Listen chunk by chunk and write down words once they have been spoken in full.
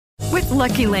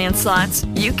Lucky Land Slots,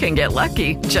 you can get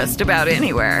lucky just about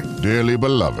anywhere. Dearly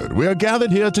beloved, we are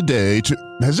gathered here today to...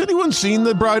 Has anyone seen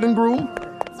the bride and groom?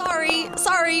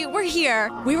 Sorry, we're here.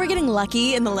 We were getting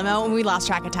lucky in the limo and we lost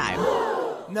track of time.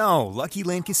 No, Lucky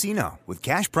Land Casino, with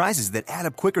cash prizes that add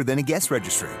up quicker than a guest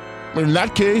registry. In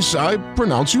that case, I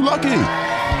pronounce you lucky.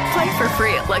 Play for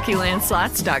free at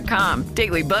LuckyLandSlots.com.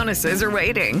 Daily bonuses are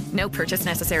waiting. No purchase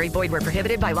necessary. Void where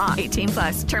prohibited by law.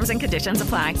 18+. Terms and conditions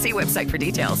apply. See website for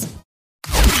details.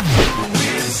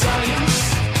 Weird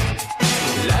science.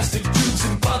 Elastic tubes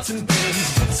and pots and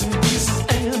pans, bits and pieces,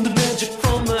 and the magic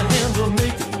from the handle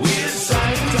make it weird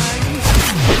science.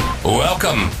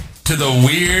 Welcome to the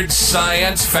Weird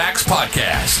Science Facts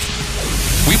Podcast.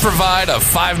 We provide a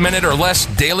 5-minute or less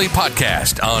daily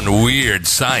podcast on weird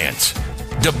science,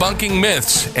 debunking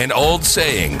myths and old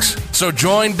sayings. So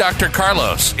join Dr.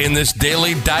 Carlos in this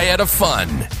daily diet of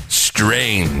fun,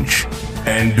 strange,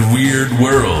 and weird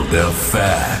world of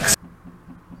facts.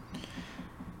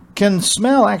 Can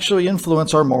smell actually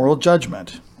influence our moral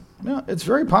judgment? Well, it's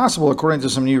very possible according to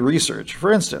some new research.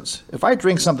 For instance, if I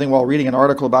drink something while reading an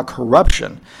article about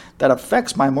corruption that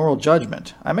affects my moral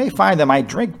judgment, I may find that my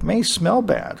drink may smell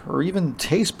bad or even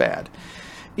taste bad.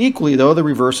 Equally, though, the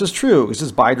reverse is true. This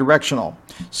is bidirectional.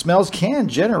 Smells can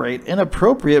generate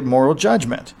inappropriate moral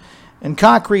judgment. In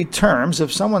concrete terms,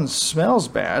 if someone smells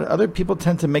bad, other people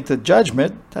tend to make the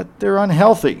judgment that they're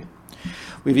unhealthy.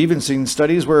 We've even seen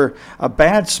studies where a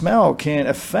bad smell can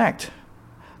affect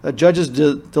a judge's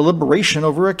deliberation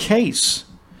over a case.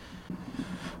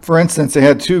 For instance, they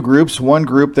had two groups. One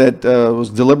group that was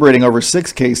deliberating over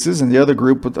 6 cases, and the other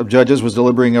group of judges was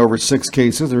deliberating over 6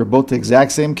 cases. They were both the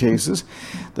exact same cases.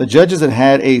 The judges that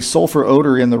had a sulfur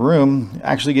odor in the room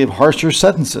actually gave harsher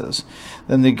sentences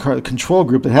than the control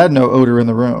group that had no odor in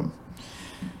the room.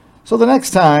 So the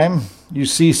next time you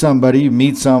see somebody, you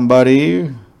meet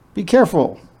somebody, be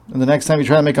careful. And the next time you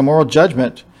try to make a moral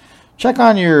judgment, check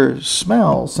on your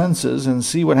smell senses and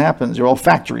see what happens. Your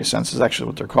olfactory senses, actually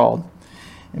what they're called.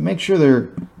 And make sure they're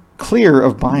clear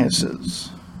of biases.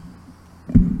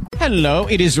 Hello,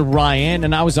 it is Ryan,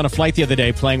 and I was on a flight the other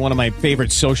day playing one of my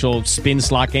favorite social spin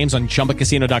slot games on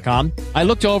ChumbaCasino.com. I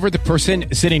looked over at the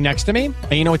person sitting next to me,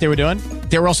 and you know what they were doing?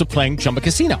 They were also playing Chumba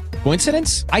Casino.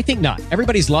 Coincidence? I think not.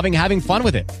 Everybody's loving having fun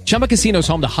with it. Chumba Casino is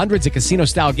home to hundreds of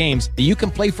casino-style games that you can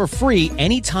play for free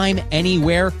anytime,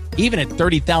 anywhere, even at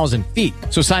 30,000 feet.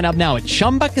 So sign up now at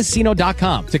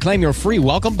ChumbaCasino.com to claim your free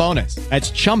welcome bonus. That's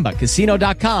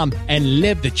ChumbaCasino.com and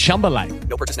live the Chumba life.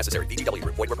 No purchase necessary. VGW.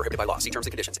 Void where prohibited by law. See terms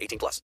and conditions. 18+.